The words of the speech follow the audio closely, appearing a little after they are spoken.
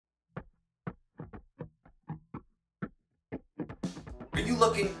you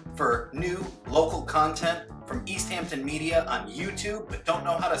looking for new local content from Easthampton Media on YouTube but don't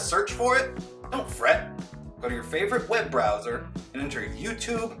know how to search for it? Don't fret. Go to your favorite web browser and enter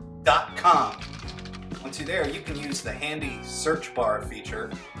youtube.com. Once you're there, you can use the handy search bar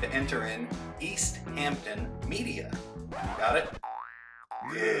feature to enter in Easthampton Media. Got it?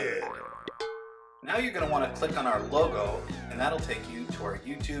 Good. Now you're going to want to click on our logo, and that'll take you to our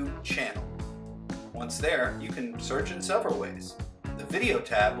YouTube channel. Once there, you can search in several ways. The video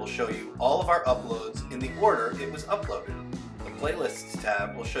tab will show you all of our uploads in the order it was uploaded. The playlists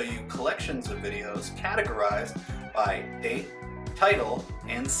tab will show you collections of videos categorized by date, title,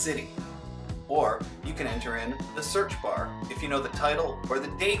 and city. Or you can enter in the search bar. If you know the title or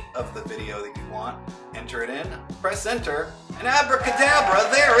the date of the video that you want, enter it in, press enter, and abracadabra,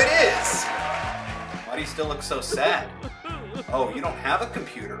 there it is! Why do you still look so sad? Oh, you don't have a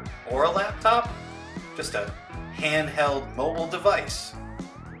computer or a laptop? Just a handheld mobile device.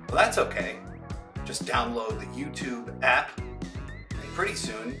 Well, that's okay. Just download the YouTube app, and pretty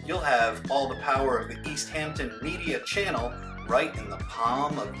soon you'll have all the power of the Easthampton Media channel right in the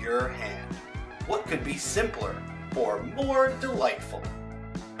palm of your hand. What could be simpler or more delightful?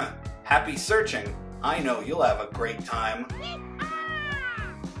 Happy searching. I know you'll have a great time.